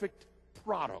perfect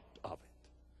product of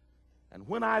it. And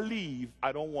when I leave,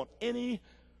 I don't want any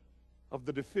of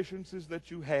the deficiencies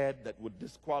that you had that would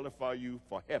disqualify you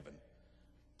for heaven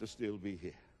to still be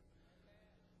here.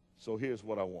 So here's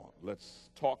what I want. Let's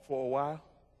talk for a while.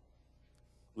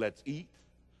 Let's eat.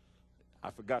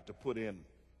 I forgot to put in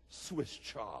Swiss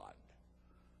chard.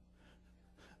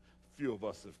 A few of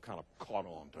us have kind of caught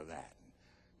on to that.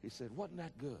 He said, wasn't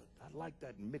that good? I like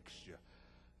that mixture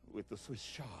with the Swiss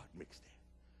chard mixed in.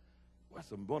 Well,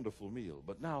 that's a wonderful meal.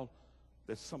 But now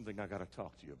there's something I got to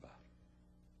talk to you about.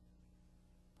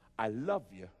 I love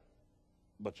you,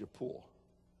 but you're poor.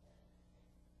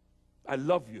 I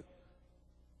love you,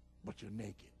 but you're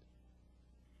naked.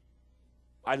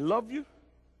 I love you,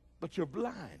 but you're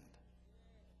blind.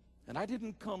 And I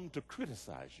didn't come to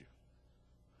criticize you.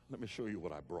 Let me show you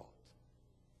what I brought.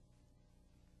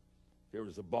 Here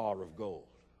is a bar of gold.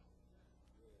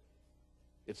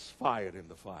 It's fired in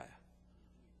the fire.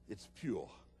 It's pure.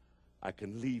 I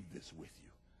can leave this with you.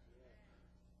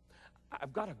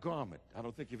 I've got a garment. I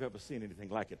don't think you've ever seen anything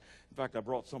like it. In fact, I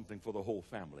brought something for the whole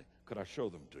family. Could I show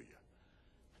them to you?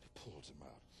 And he pulls them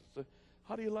out. Says,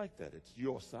 how do you like that? It's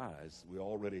your size. We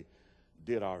already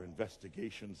did our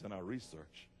investigations and our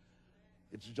research.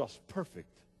 It's just perfect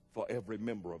for every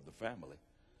member of the family.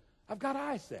 I've got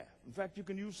eye salve. In fact, you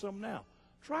can use some now.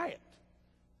 Try it.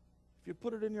 If you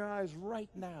put it in your eyes right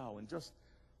now and just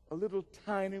a little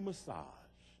tiny massage,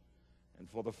 and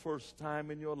for the first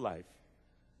time in your life,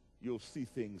 you'll see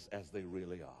things as they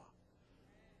really are.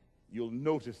 You'll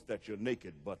notice that you're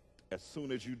naked, but as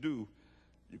soon as you do,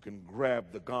 you can grab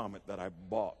the garment that I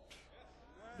bought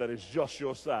that is just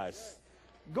your size.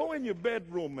 Go in your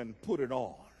bedroom and put it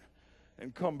on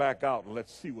and come back out and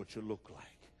let's see what you look like.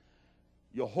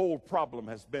 Your whole problem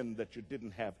has been that you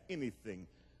didn't have anything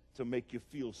to make you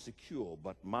feel secure,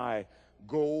 but my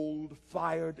gold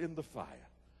fired in the fire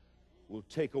will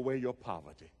take away your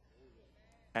poverty.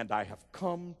 And I have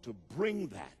come to bring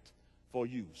that for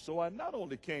you. So I not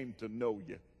only came to know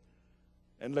you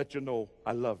and let you know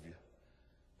I love you.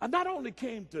 I not only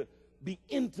came to be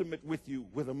intimate with you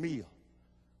with a meal,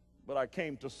 but I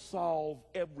came to solve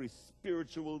every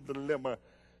spiritual dilemma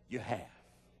you have.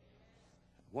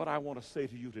 What I want to say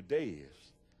to you today is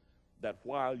that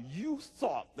while you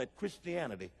thought that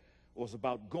Christianity was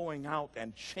about going out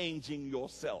and changing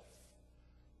yourself,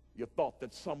 you thought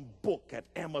that some book at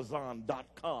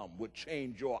Amazon.com would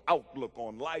change your outlook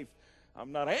on life.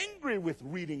 I'm not angry with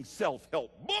reading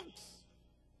self-help books,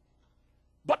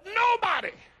 but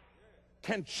nobody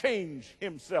can change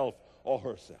himself or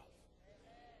herself.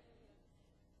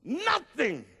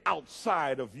 Nothing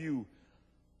outside of you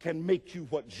can make you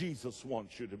what Jesus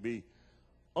wants you to be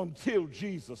until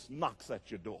Jesus knocks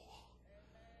at your door.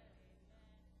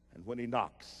 And when he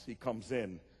knocks, he comes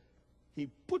in. He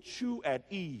puts you at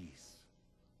ease.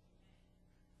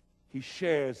 He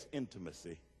shares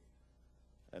intimacy.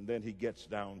 And then he gets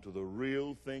down to the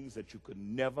real things that you could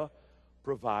never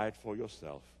provide for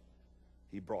yourself.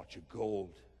 He brought you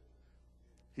gold.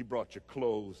 He brought you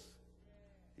clothes.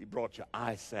 He brought you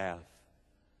eye salve.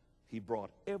 He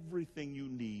brought everything you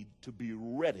need to be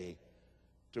ready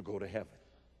to go to heaven.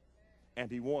 And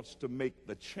he wants to make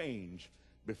the change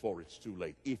before it's too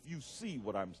late. If you see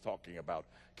what I'm talking about,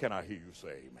 can I hear you say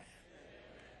amen?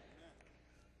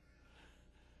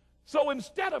 So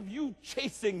instead of you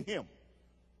chasing him,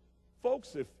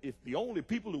 folks, if the only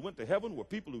people who went to heaven were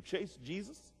people who chased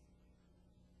Jesus,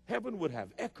 heaven would have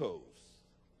echoes.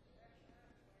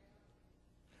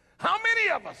 How many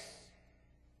of us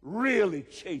really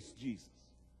chase Jesus?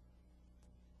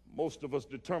 Most of us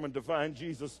determined to find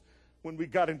Jesus when we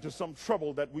got into some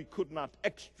trouble that we could not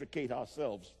extricate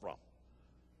ourselves from.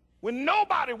 When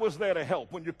nobody was there to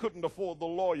help, when you couldn't afford the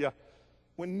lawyer,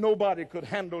 when nobody could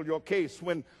handle your case,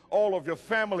 when all of your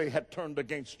family had turned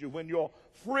against you, when your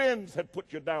friends had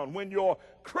put you down, when your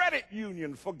credit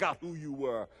union forgot who you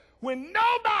were, when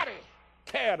nobody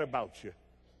cared about you,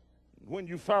 when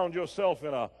you found yourself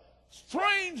in a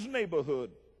strange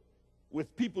neighborhood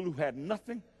with people who had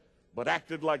nothing but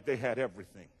acted like they had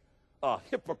everything. A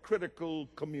hypocritical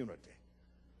community.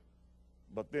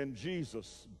 But then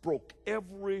Jesus broke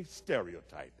every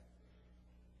stereotype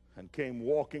and came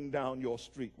walking down your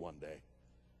street one day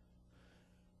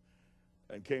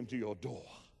and came to your door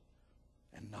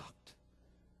and knocked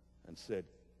and said,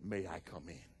 "May I come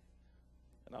in?"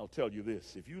 And I'll tell you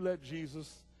this, if you let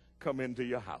Jesus come into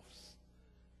your house,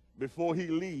 before he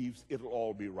leaves, it'll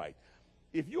all be right.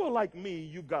 If you're like me,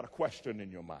 you've got a question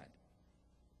in your mind.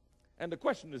 And the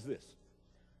question is this: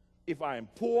 if I am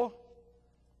poor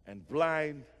and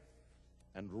blind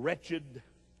and wretched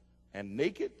and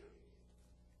naked,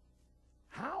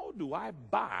 how do I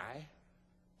buy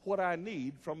what I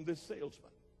need from this salesman?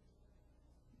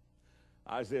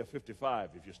 Isaiah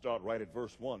 55, if you start right at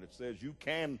verse 1, it says you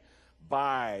can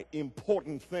buy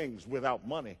important things without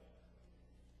money.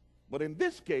 But in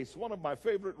this case, one of my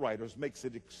favorite writers makes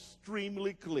it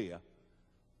extremely clear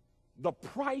the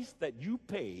price that you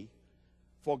pay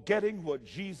for getting what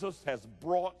Jesus has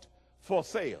brought for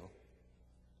sale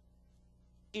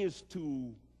is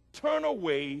to turn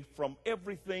away from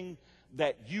everything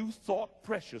that you thought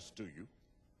precious to you,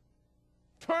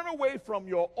 turn away from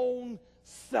your own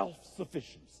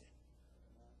self-sufficiency.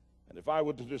 And if I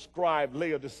were to describe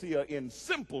Laodicea in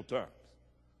simple terms,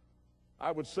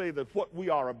 I would say that what we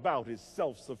are about is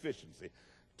self-sufficiency.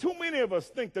 Too many of us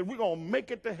think that we're going to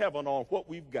make it to heaven on what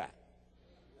we've got.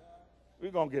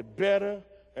 We're going to get better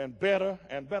and better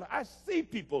and better. I see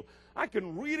people, I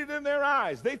can read it in their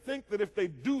eyes. They think that if they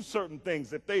do certain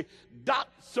things, if they dot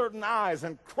certain I's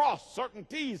and cross certain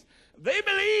T's, they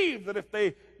believe that if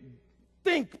they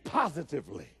think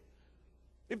positively,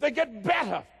 if they get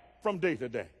better from day to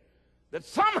day, that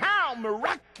somehow,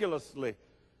 miraculously,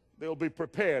 they'll be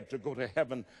prepared to go to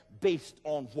heaven based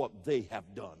on what they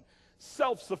have done.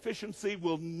 Self-sufficiency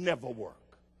will never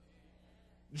work.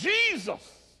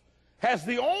 Jesus has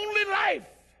the only life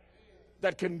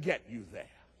that can get you there.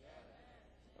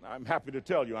 And I'm happy to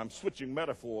tell you, I'm switching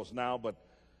metaphors now, but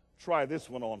try this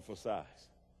one on for size.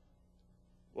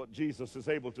 What Jesus is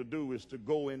able to do is to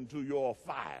go into your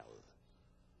file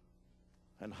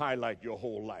and highlight your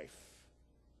whole life.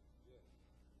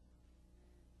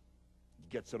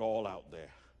 Gets it all out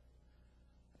there.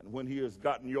 And when he has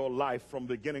gotten your life from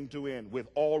beginning to end with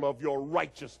all of your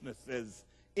righteousnesses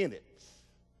in it,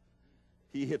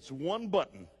 he hits one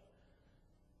button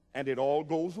and it all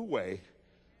goes away.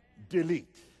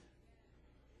 Delete.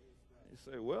 You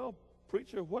say, well,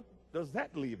 preacher, what does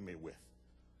that leave me with?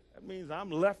 That means I'm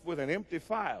left with an empty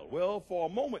file. Well, for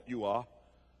a moment you are,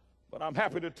 but I'm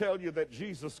happy to tell you that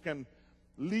Jesus can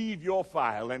leave your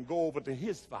file and go over to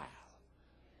his file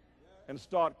and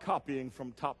start copying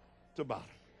from top to bottom.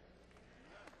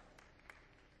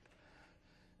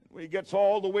 When he gets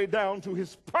all the way down to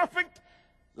his perfect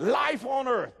life on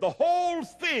earth, the whole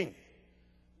thing,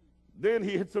 then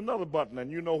he hits another button,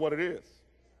 and you know what it is.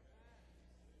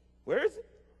 Where is it?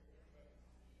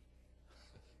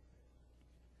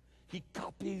 He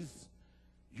copies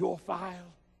your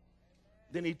file,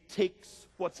 then he takes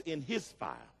what's in his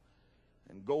file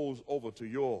and goes over to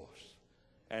yours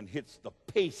and hits the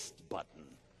paste button.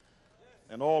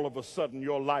 And all of a sudden,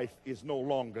 your life is no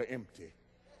longer empty.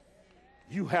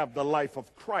 You have the life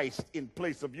of Christ in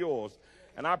place of yours.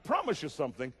 And I promise you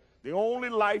something, the only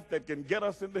life that can get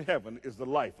us into heaven is the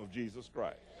life of Jesus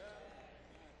Christ.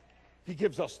 He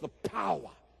gives us the power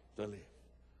to live.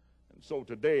 And so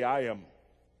today I am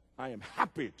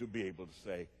happy to be able to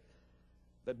say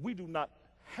that we do not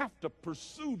have to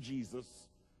pursue Jesus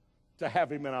to have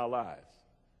him in our lives.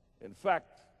 In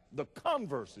fact, the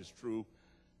converse is true.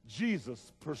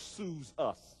 Jesus pursues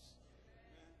us.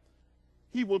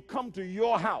 He will come to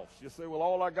your house. You say, well,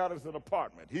 all I got is an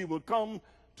apartment. He will come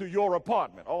to your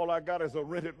apartment. All I got is a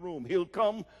rented room. He'll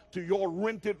come to your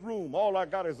rented room. All I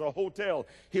got is a hotel.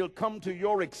 He'll come to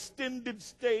your extended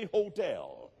stay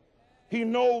hotel. He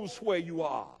knows where you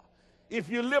are. If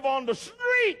you live on the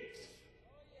street,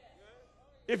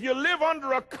 if you live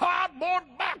under a cardboard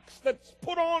box that's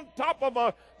put on top of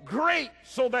a grate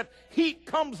so that heat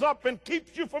comes up and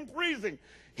keeps you from freezing,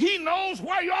 he knows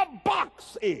where your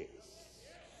box is.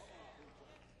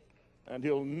 And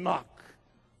he'll knock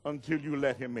until you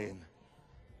let him in.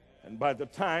 And by the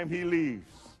time he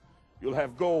leaves, you'll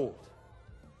have gold,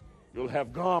 you'll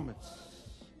have garments,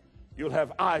 you'll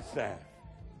have eye salve,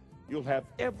 you'll have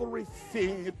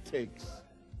everything it takes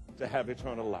to have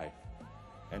eternal life.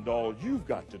 And all you've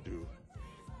got to do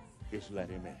is let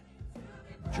him in.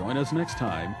 Join us next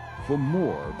time for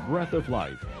more Breath of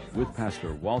Life with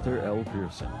Pastor Walter L.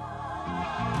 Pearson.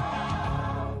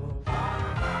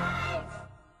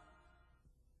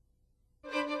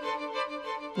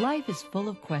 Life is full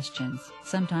of questions.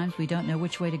 Sometimes we don't know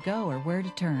which way to go or where to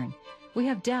turn. We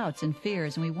have doubts and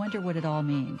fears, and we wonder what it all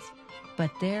means.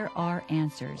 But there are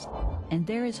answers, and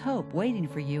there is hope waiting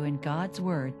for you in God's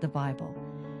Word, the Bible.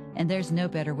 And there's no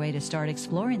better way to start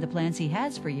exploring the plans He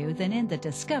has for you than in the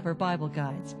Discover Bible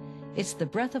Guides. It's the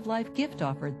Breath of Life gift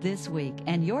offer this week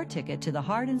and your ticket to the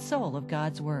heart and soul of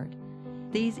God's Word.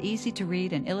 These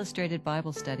easy-to-read and illustrated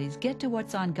Bible studies get to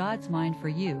what's on God's mind for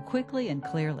you quickly and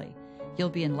clearly. You'll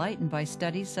be enlightened by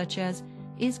studies such as,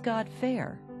 Is God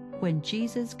Fair? When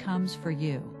Jesus Comes for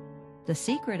You, The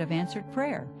Secret of Answered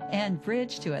Prayer, and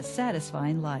Bridge to a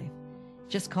Satisfying Life.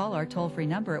 Just call our toll-free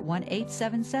number at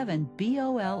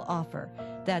 1-877-BOL-OFFER.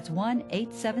 That's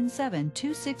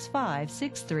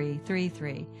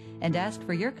 1-877-265-6333, and ask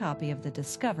for your copy of the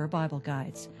Discover Bible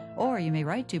Guides. Or you may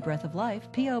write to Breath of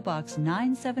Life, P.O. Box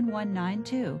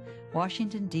 97192,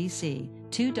 Washington, D.C.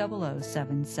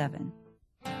 20077.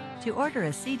 To order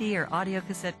a CD or audio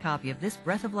cassette copy of this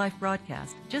Breath of Life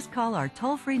broadcast, just call our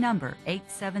toll-free number,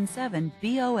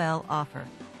 877-BOL-OFFER.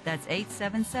 That's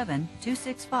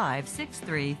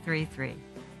 877-265-6333.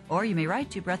 Or you may write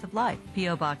to Breath of Life,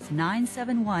 P.O. Box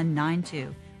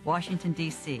 97192, Washington,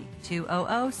 D.C.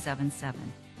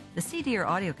 20077. The CD or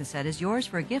audio cassette is yours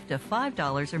for a gift of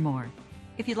 $5 or more.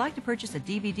 If you'd like to purchase a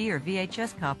DVD or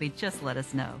VHS copy, just let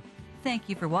us know. Thank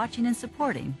you for watching and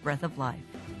supporting Breath of Life.